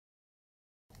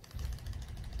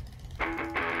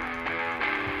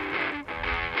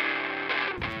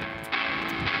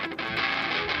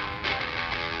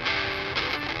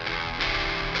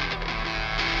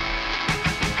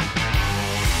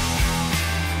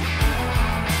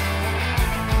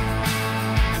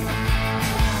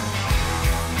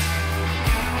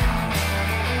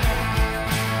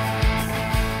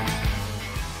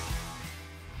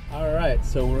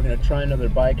gonna try another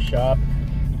bike shop,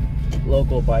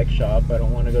 local bike shop. I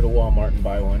don't want to go to Walmart and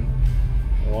buy one.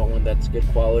 I want one that's good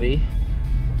quality,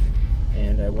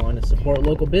 and I want to support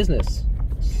local business.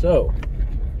 So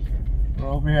we're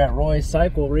over here at Roy's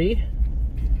Cyclery.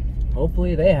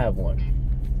 Hopefully they have one.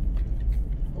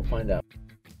 We'll find out.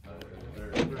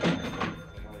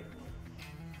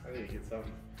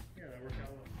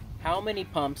 How many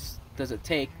pumps does it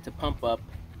take to pump up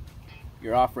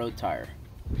your off-road tire?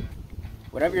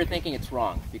 Whatever you're thinking, it's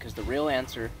wrong, because the real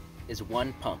answer is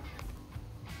one pump.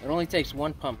 It only takes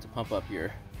one pump to pump up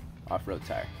your off-road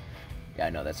tire. Yeah, I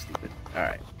know, that's stupid. All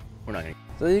right, we're not gonna.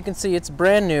 So you can see it's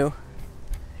brand new.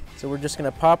 So we're just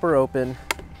gonna pop her open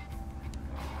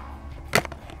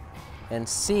and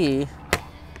see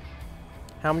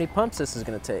how many pumps this is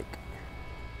gonna take.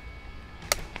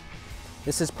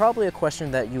 This is probably a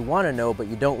question that you want to know, but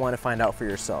you don't want to find out for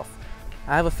yourself.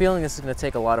 I have a feeling this is going to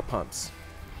take a lot of pumps.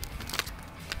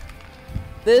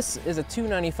 This is a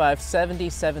 295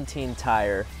 70/17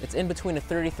 tire. It's in between a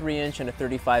 33-inch and a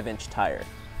 35-inch tire.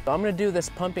 So I'm going to do this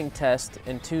pumping test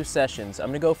in 2 sessions. I'm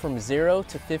going to go from 0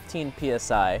 to 15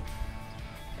 psi,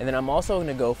 and then I'm also going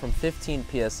to go from 15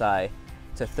 psi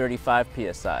to 35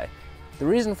 psi. The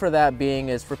reason for that being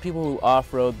is for people who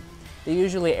off-road, they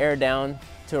usually air down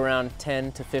to around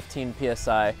 10 to 15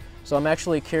 psi. So I'm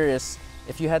actually curious,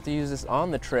 if you had to use this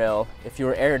on the trail, if you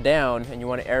were air down and you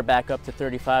want to air back up to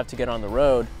 35 to get on the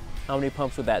road, how many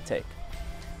pumps would that take?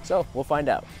 So we'll find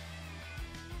out.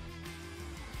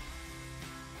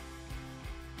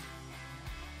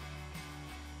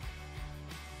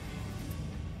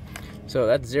 So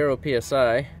that's 0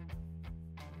 psi.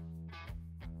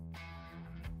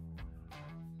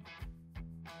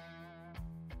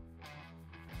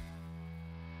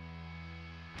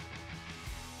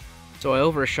 So I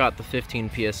overshot the 15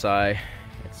 psi.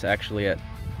 It's actually at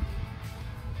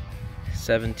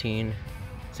 17,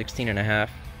 16 and a half.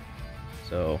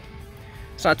 So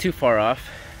it's not too far off.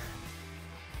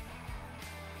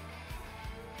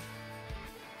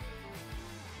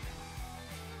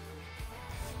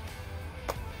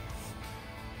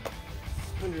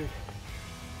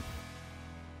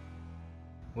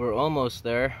 We're almost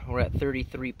there. We're at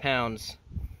 33 pounds.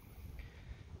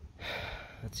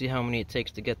 Let's see how many it takes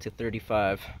to get to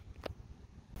 35.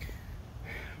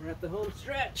 We're at the home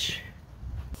stretch.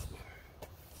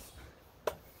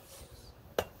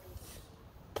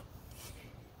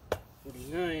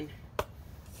 49,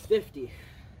 50.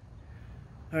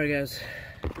 All right, guys.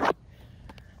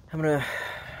 I'm gonna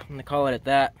call it at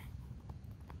that.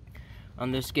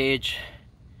 On this gauge,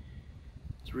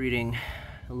 it's reading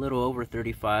a little over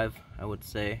 35, I would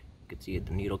say. You can see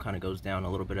the needle kind of goes down a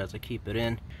little bit as I keep it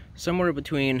in. Somewhere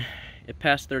between, it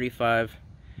passed 35.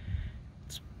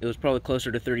 It was probably closer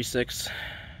to 36.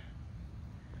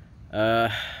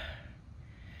 Yeah.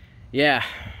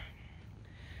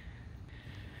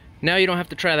 Now you don't have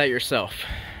to try that yourself.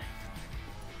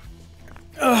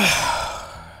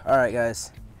 Alright,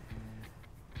 guys.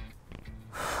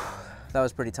 That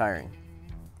was pretty tiring.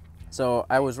 So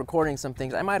I was recording some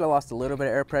things. I might have lost a little bit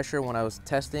of air pressure when I was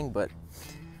testing, but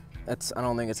I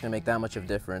don't think it's gonna make that much of a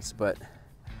difference. But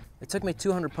it took me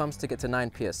 200 pumps to get to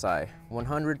 9 psi,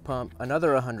 100 pump,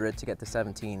 another 100 to get to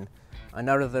 17,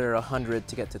 another 100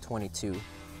 to get to 22,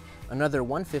 another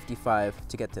 155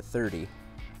 to get to 30,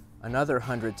 another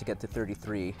 100 to get to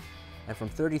 33, and from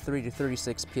 33 to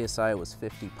 36 psi was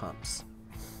 50 pumps.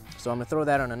 So I'm gonna throw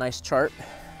that on a nice chart.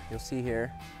 You'll see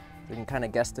here, you can kind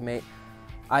of guesstimate.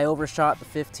 I overshot the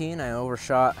 15, I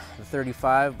overshot the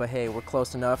 35, but hey, we're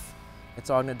close enough. It's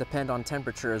all gonna depend on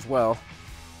temperature as well.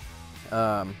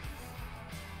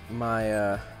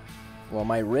 My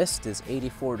wrist is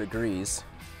 84 degrees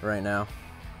right now.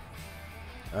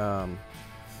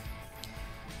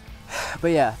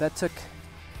 But yeah, that took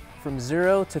from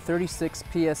 0 to 36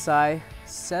 psi,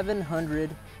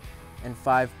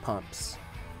 705 pumps.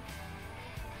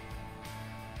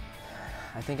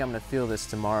 I think I'm gonna feel this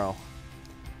tomorrow.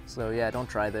 So yeah, don't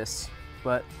try this,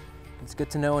 but it's good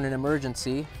to know in an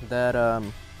emergency that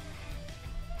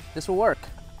this will work.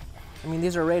 I mean,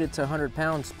 these are rated to 100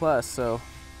 pounds plus, so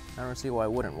I don't see why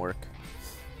it wouldn't work.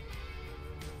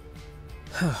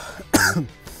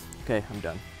 Okay, I'm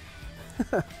done.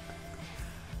 Why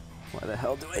the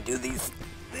hell do I do these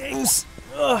things?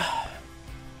 Ugh.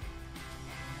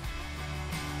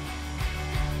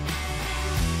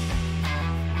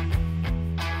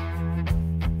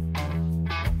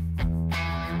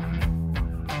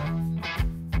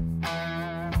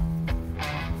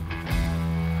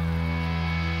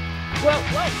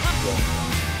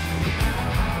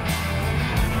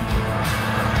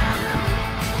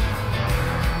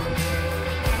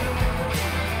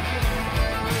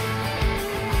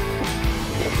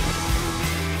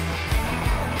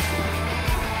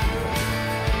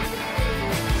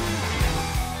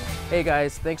 Hey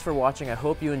guys, thanks for watching. I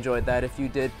hope you enjoyed that. If you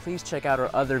did, please check out our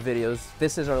other videos.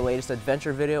 This is our latest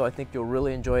adventure video. I think you'll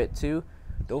really enjoy it too.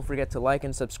 Don't forget to like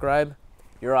and subscribe.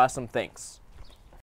 You're awesome. Thanks.